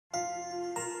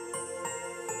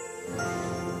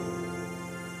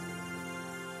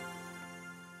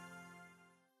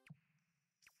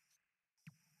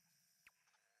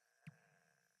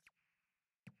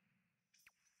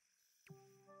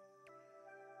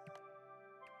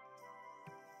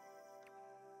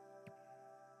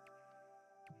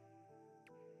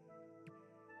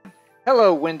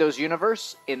Hello Windows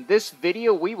Universe. In this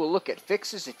video we will look at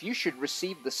fixes if you should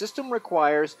receive the system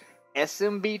requires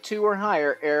SMB2 or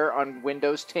higher error on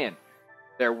Windows 10.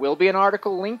 There will be an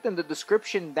article linked in the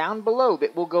description down below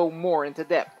that will go more into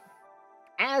depth.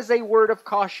 As a word of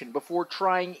caution, before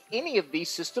trying any of these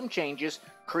system changes,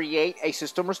 create a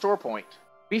system restore point.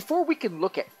 Before we can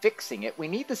look at fixing it, we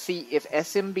need to see if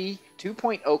SMB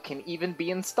 2.0 can even be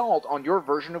installed on your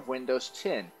version of Windows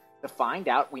 10. To find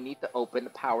out, we need to open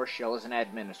PowerShell as an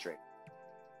administrator.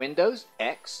 Windows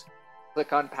X,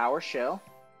 click on PowerShell.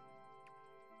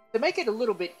 To make it a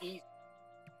little bit easier,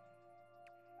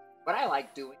 what I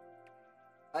like doing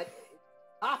is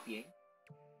copying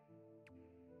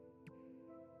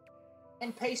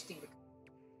and pasting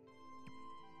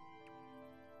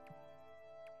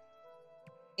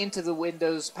into the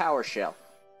Windows PowerShell.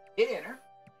 Hit enter.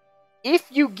 If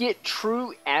you get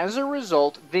true as a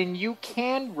result, then you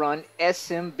can run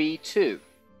SMB2.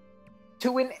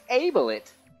 To enable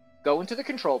it, go into the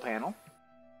control panel,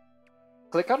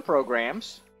 click on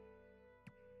Programs.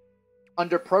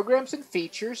 Under Programs and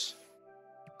Features,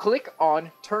 click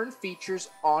on Turn Features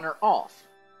On or Off.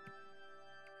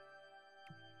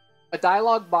 A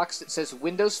dialog box that says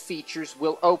Windows Features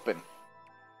will open.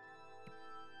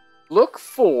 Look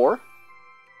for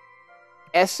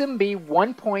SMB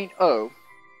 1.0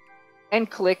 and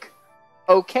click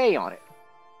OK on it.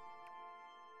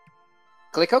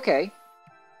 Click OK.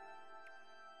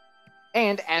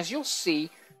 And as you'll see,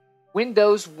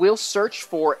 Windows will search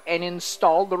for and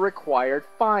install the required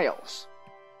files.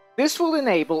 This will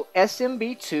enable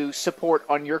SMB2 support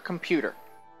on your computer.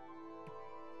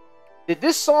 Did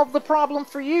this solve the problem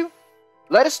for you?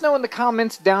 Let us know in the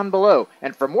comments down below.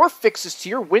 And for more fixes to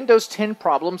your Windows 10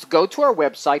 problems, go to our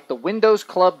website,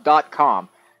 thewindowsclub.com.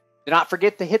 Do not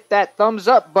forget to hit that thumbs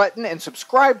up button and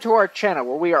subscribe to our channel,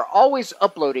 where we are always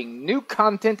uploading new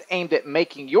content aimed at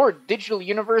making your digital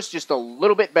universe just a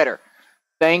little bit better.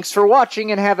 Thanks for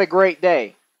watching and have a great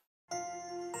day.